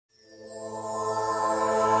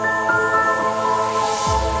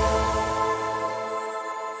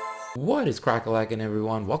What is crack-a-lackin',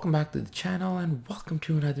 everyone? Welcome back to the channel and welcome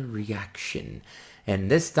to another reaction.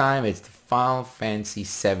 And this time it's the Final Fantasy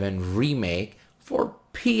VII Remake for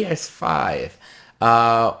PS5.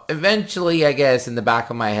 Eventually, I guess, in the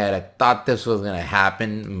back of my head, I thought this was going to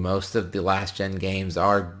happen. Most of the last-gen games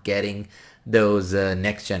are getting those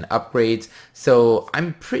next-gen upgrades. So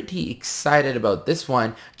I'm pretty excited about this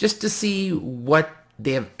one just to see what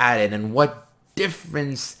they have added and what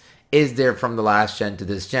difference is there from the last gen to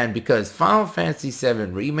this gen, because Final Fantasy VII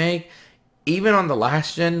Remake, even on the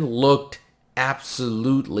last gen, looked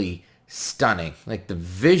absolutely stunning. Like, the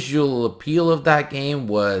visual appeal of that game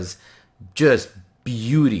was just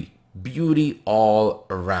beauty all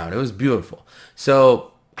around. It was beautiful.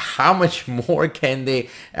 So how much more can they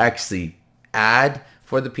actually add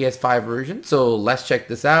for the PS5 version? So let's check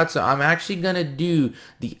this out. So I'm actually gonna do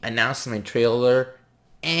the announcement trailer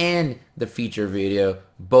and the feature video,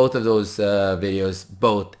 both of those videos,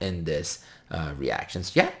 both in this reaction.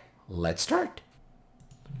 So yeah, let's start.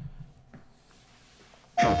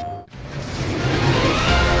 Cloud,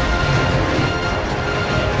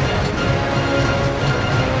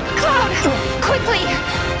 quickly!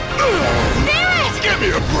 Barret! Give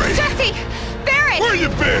me a break! Jesse! Barret! Where you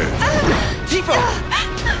been? Tifa!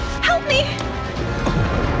 Help me!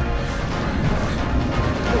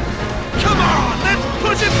 Come on, let's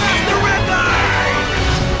push it past the red line!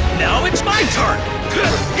 Now it's my turn!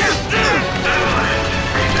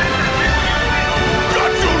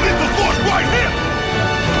 Got you, lethal force right here!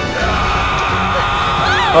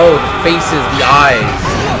 Oh, the faces, the eyes.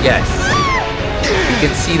 Yes. You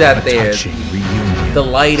can see that there. The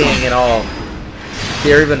lighting and all.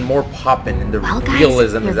 They're even more popping, and the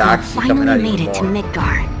realism is actually coming out even more. To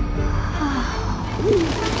Midgar.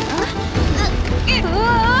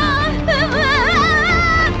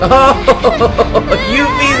 Oh,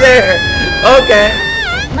 Yuffie there. Okay.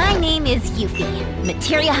 My name is Yuffie,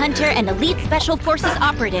 Materia Hunter and Elite Special Forces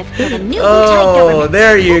Operative for the new Oh, government.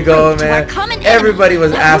 there you go, To our man. common Everybody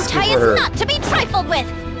was enemy. asking Wutai for her. is not to be trifled with.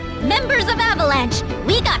 Members of Avalanche,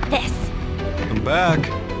 we got this. I'm back.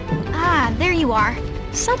 Ah, there you are.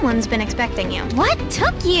 Someone's been expecting you. What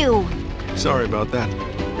took you? Sorry about that.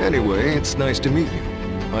 Anyway, it's nice to meet you.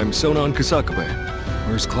 I'm Sonon Kusakabe.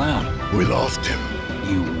 Where's Cloud? We lost him.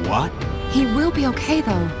 You what? He will be okay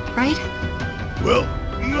though, right? Well,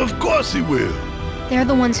 of course he will. They're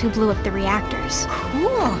the ones who blew up the reactors.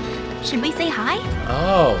 Cool. Should we say hi?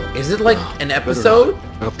 Oh, is it like an episode?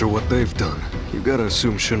 After what they've done, you gotta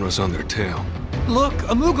assume Shinra's on their tail. Look,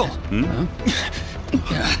 a Moogle!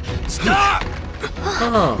 Stop!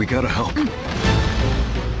 Huh. We gotta help.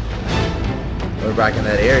 We're back in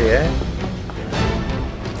that area.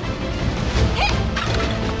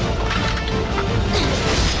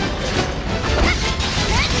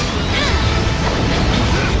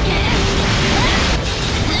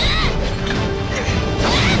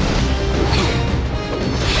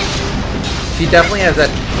 She definitely has that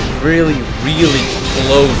really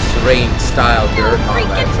close range style to her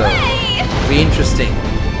combat, so it'll be interesting.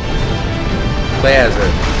 Play as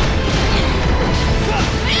her.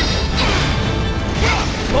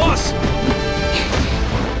 Boss!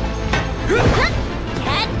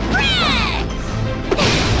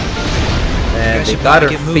 And they got her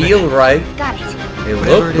feel right. Got it. It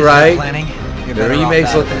looked right. The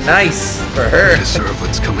remake's look looking nice for her. They deserve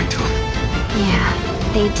what's coming to them. Yeah,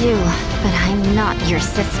 they do, but I'm not your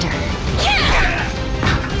sister.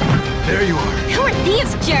 There you are. Who are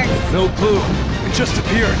these jerks? No clue. It just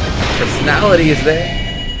appeared. Personality is there.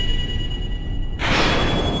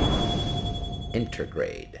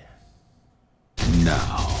 Intergrade.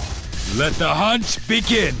 Now, let the hunt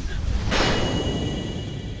begin!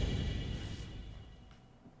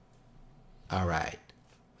 Alright,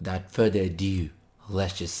 without further ado,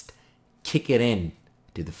 let's just kick it in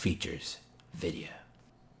to the features video.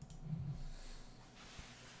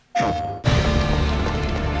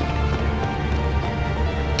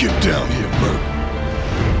 Get down here, Bert.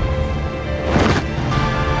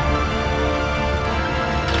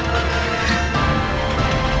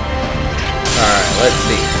 Alright, let's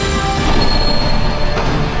see.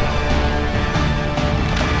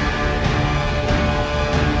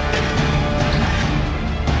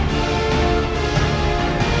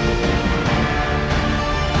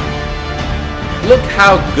 Look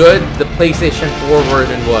how good the PlayStation 4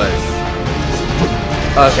 version was.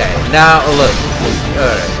 Okay, now look.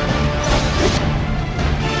 Alright.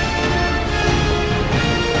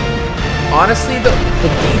 Honestly, the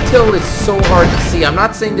detail is so hard to see. I'm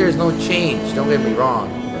not saying there's no change, don't get me wrong.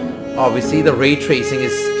 Obviously, the ray tracing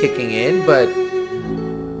is kicking in, but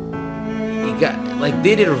you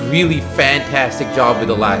they did a really fantastic job with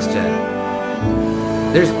the last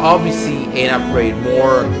gen. There's obviously an upgrade,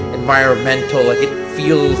 more environmental, like it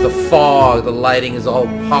feels the fog, the lighting is all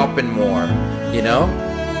popping more, you know?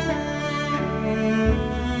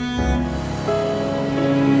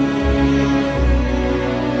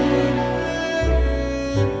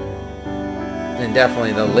 And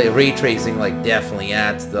definitely the ray tracing like definitely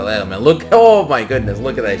adds to the element. Look, oh my goodness,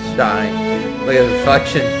 look at that shine. Look at the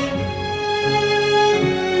reflection.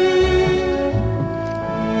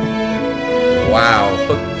 Wow.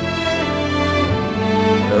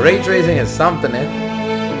 The ray tracing is something, eh?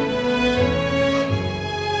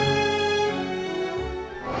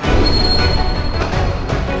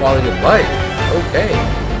 Quality of life. Okay.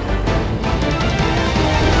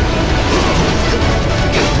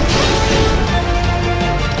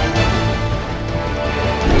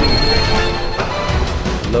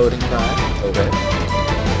 Loading time. Okay.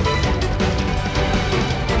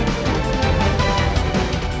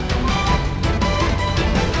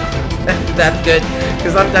 That's good,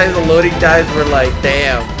 because sometimes the loading times were like,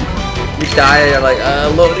 damn, you die, you're like,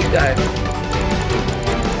 loading time.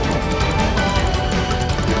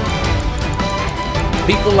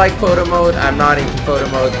 People like photo mode. I'm not into photo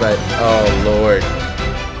mode, but oh lord,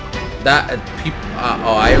 that people.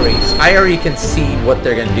 Oh, I already can see what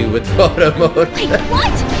they're gonna do with photo mode. Wait,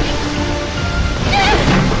 what?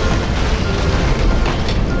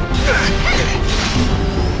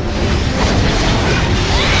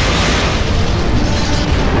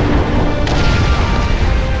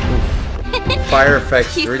 Fire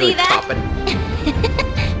effects You really see that?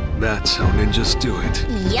 popping. That's how ninjas do it.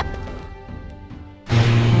 Yep.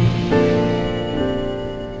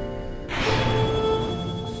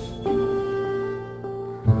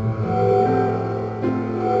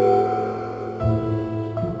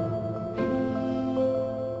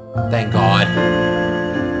 Thank God.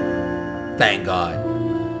 Thank God.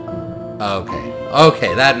 Okay.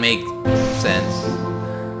 Okay, that makes sense.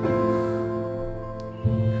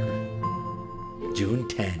 June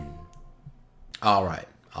 10. Alright,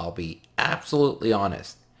 I'll be absolutely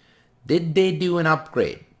honest. Did they do an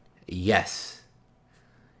upgrade? Yes.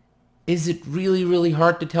 Is it really, really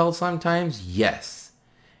hard to tell sometimes? Yes.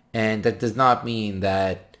 And that does not mean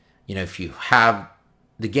that, you know, if you have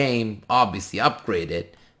the game, obviously upgrade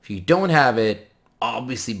it. If you don't have it,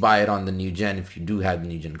 obviously buy it on the new gen if you do have the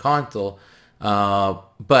new gen console.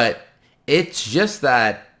 But it's just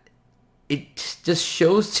that it just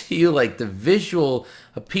shows to you like the visual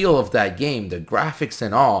appeal of that game, the graphics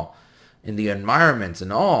and all, and the environments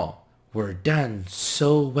and all were done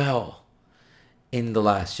so well in the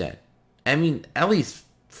last gen. I mean, at least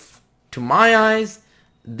to my eyes,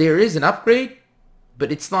 there is an upgrade,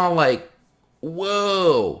 but it's not like,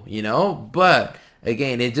 whoa, you know? But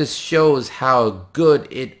again, it just shows how good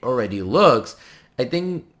it already looks. I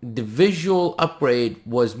think the visual upgrade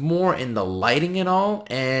was more in the lighting and all,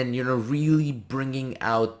 and, you know, really bringing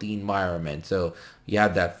out the environment. So you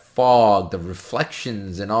have that fog, the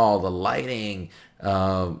reflections and all, the lighting, you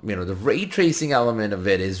know, the ray tracing element of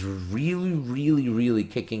it is really, really, really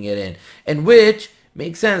kicking it in. And which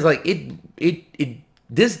makes sense. Like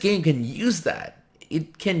this game can use that.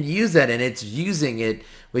 It can use that, and it's using it,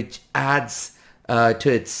 which adds to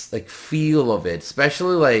its like feel of it,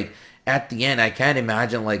 especially like at the end. I can't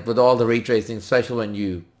imagine like with all the ray tracing, especially when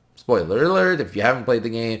you, spoiler alert, if you haven't played the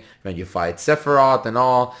game, when you fight Sephiroth and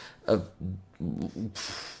all,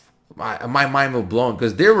 my mind was blown,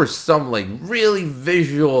 because there were some like really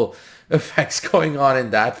visual effects going on in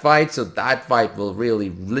that fight. So that fight will really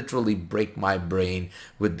literally break my brain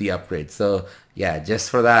with the upgrade. So yeah, just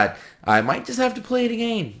for that, I might just have to play it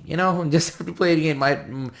again, you know, just have to play it again. Might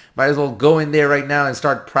as well go in there right now and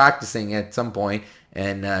start practicing at some point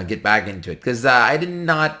and get back into it, because I did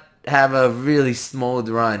not have a really smooth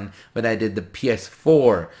run when I did the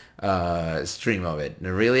PS4 stream of it. I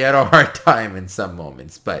really had a hard time in some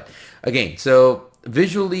moments. But again, so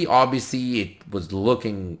visually, obviously, it was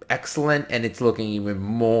looking excellent, and it's looking even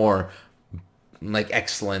more like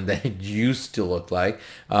excellent than it used to look like.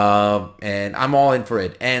 And I'm all in for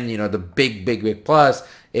it. And, you know, the big plus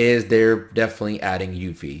is they're definitely adding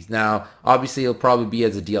UFIs. Now, obviously, it'll probably be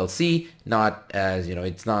as a DLC, not as, you know,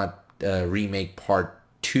 it's not Remake Part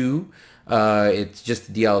 2. It's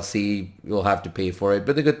just DLC. You'll have to pay for it.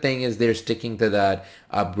 But the good thing is they're sticking to that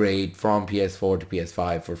upgrade from PS4 to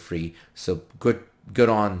PS5 for free. So good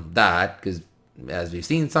on that, because as we've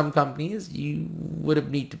seen some companies, you would have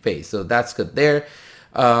need to pay. So that's good there.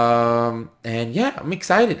 And yeah, I'm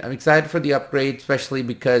excited. I'm excited for the upgrade, especially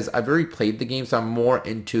because I've already played the game, so I'm more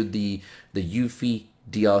into the Yuffie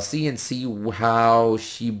DLC and see how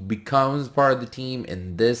she becomes part of the team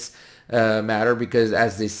in this matter, because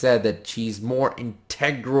as they said that she's more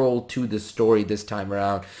integral to the story this time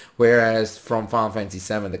around, whereas from Final Fantasy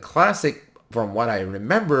VII, the classic, from what I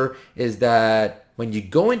remember, is that when you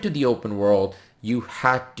go into the open world, you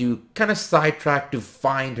had to kind of sidetrack to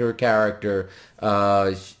find her character.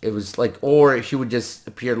 It was like, or she would just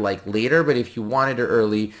appear like later, but if you wanted her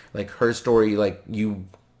early, like her story, like you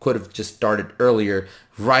could have just started earlier,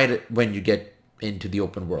 right when you get into the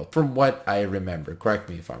open world, from what I remember. Correct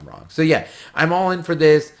me if I'm wrong. So yeah, I'm all in for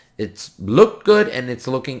this. It's looked good and it's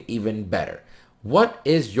looking even better. What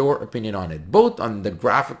is your opinion on it, both on the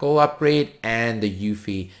graphical upgrade and the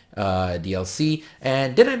Yuffie DLC?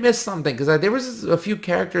 And did I miss something? Because there was a few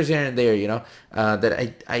characters here and there, you know,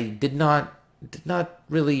 that I did not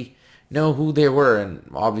really know who they were, and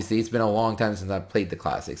obviously it's been a long time since I've played the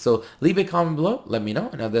classic. So leave a comment below, let me know.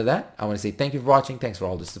 And other than that, I want to say thank you for watching, thanks for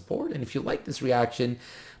all the support, and if you like this reaction,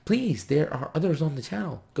 please, there are others on the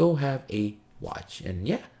channel, go have a watch. And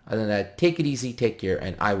yeah, other than that, take it easy, take care,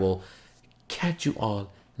 and I will catch you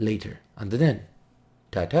all later. Until then,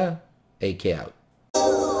 ta-ta, AK out.